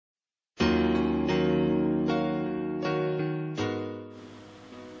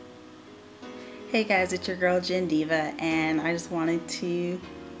Hey guys, it's your girl Diva, and I just wanted to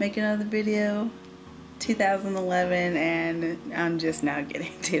make another video. 2011, and I'm just now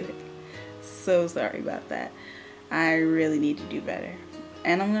getting to it. So sorry about that. I really need to do better,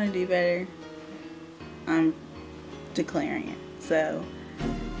 and I'm gonna do better. I'm declaring it. So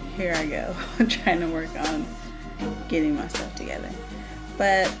here I go. I'm trying to work on getting myself together.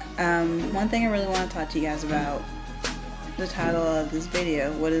 But one thing I really want to talk to you guys about. The title of this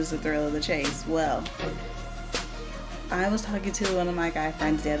video, what is the thrill of the chase? Well, I was talking to one of my guy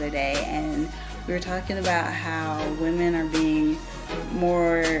friends the other day, and we were talking about how women are being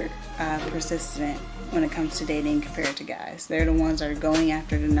more persistent when it comes to dating compared to guys. They're the ones that are going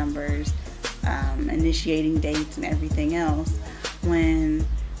after the numbers, initiating dates and everything else, when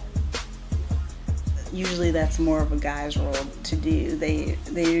usually that's more of a guy's role to do.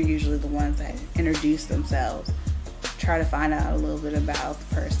 They're usually the ones that introduce themselves, try to find out a little bit about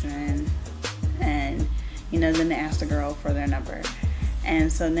the person, and then they ask the girl for their number.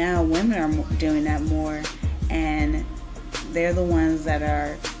 And so now women are doing that more, and they're the ones that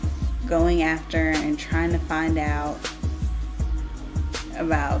are going after and trying to find out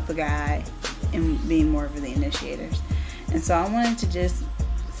about the guy and being more of the initiators. And so I wanted to just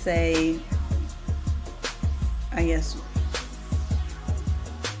say, I guess,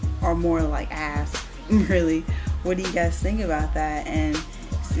 or more like ask, really, what do you guys think about that, and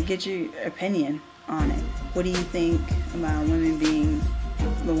to get your opinion on it. What do you think about women being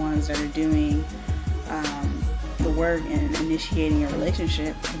the ones that are doing the work and initiating a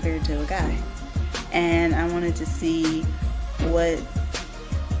relationship compared to a guy? And I wanted to see what,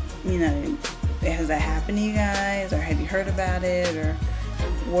 has that happened to you guys, or have you heard about it, or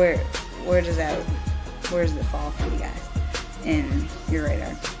where does it fall for you guys in your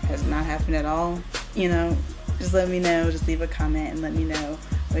radar? Has it not happened at all? Just let me know. Just leave a comment and let me know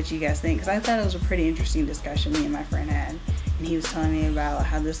what you guys think, because I thought it was a pretty interesting discussion me and my friend had. And he was telling me about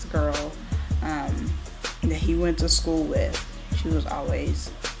how this girl that he went to school with, she was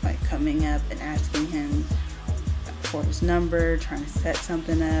always like coming up and asking him for his number, trying to set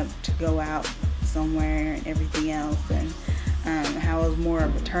something up to go out somewhere and everything else, and how it was more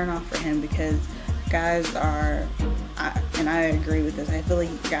of a turnoff for him, because guys are, and I agree with this, I feel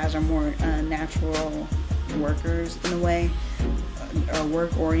like guys are more natural workers in a way, or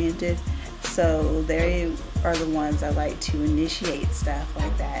work oriented, so they are the ones that like to initiate stuff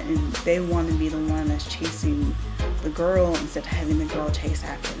like that, and they want to be the one that's chasing the girl instead of having the girl chase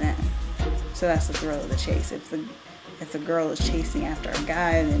after them. So that's the thrill of the chase. If the girl is chasing after a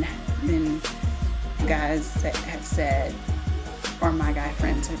guy, then guys have said, or my guy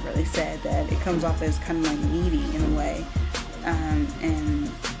friends have really said, that it comes off as kind of like needy in a way, and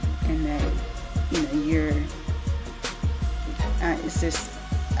that you're it's just,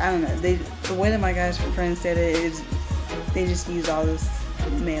 I don't know, the way that my guys friends said it is they just use all this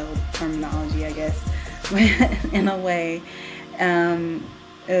male terminology, I guess. In a way,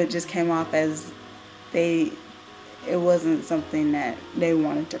 it just came off as it wasn't something that they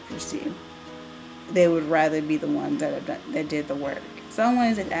wanted to pursue. They would rather be the ones that did the work. So I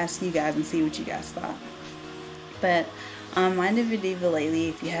wanted to ask you guys and see what you guys thought. But on my Diva lately,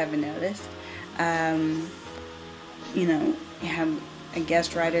 if you haven't noticed, you have a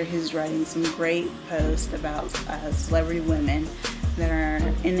guest writer who's writing some great posts about celebrity women that are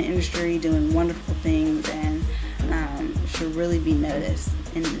in the industry doing wonderful things, and should really be noticed.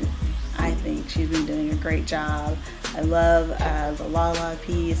 And I think she's been doing a great job. I love the Lala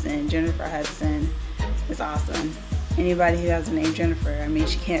piece, and Jennifer Hudson is awesome. Anybody who has the name Jennifer,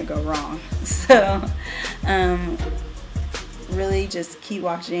 she can't go wrong. So really just keep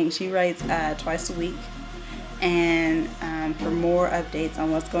watching. She writes twice a week, and for more updates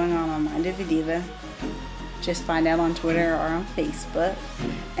on what's going on My Diva, just find out on Twitter or on Facebook,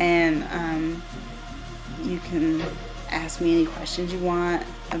 and you can ask me any questions you want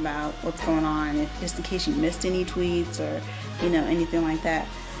about what's going on, just in case you missed any tweets or anything like that.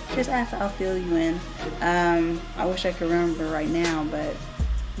 Just ask, I'll fill you in. I wish I could remember right now, but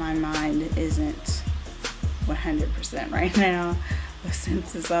my mind isn't 100% right now,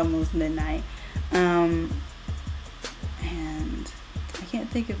 since it's almost midnight, and I can't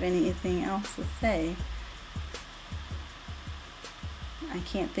think of anything else to say. I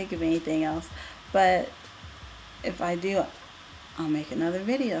can't think of anything else, but if I do, I'll make another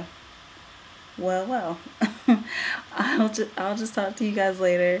video. Well, I'll just talk to you guys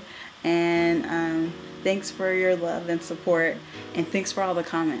later, and thanks for your love and support, and thanks for all the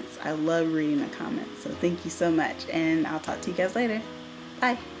comments. I love reading the comments, so thank you so much, and I'll talk to you guys later.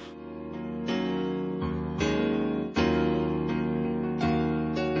 Bye.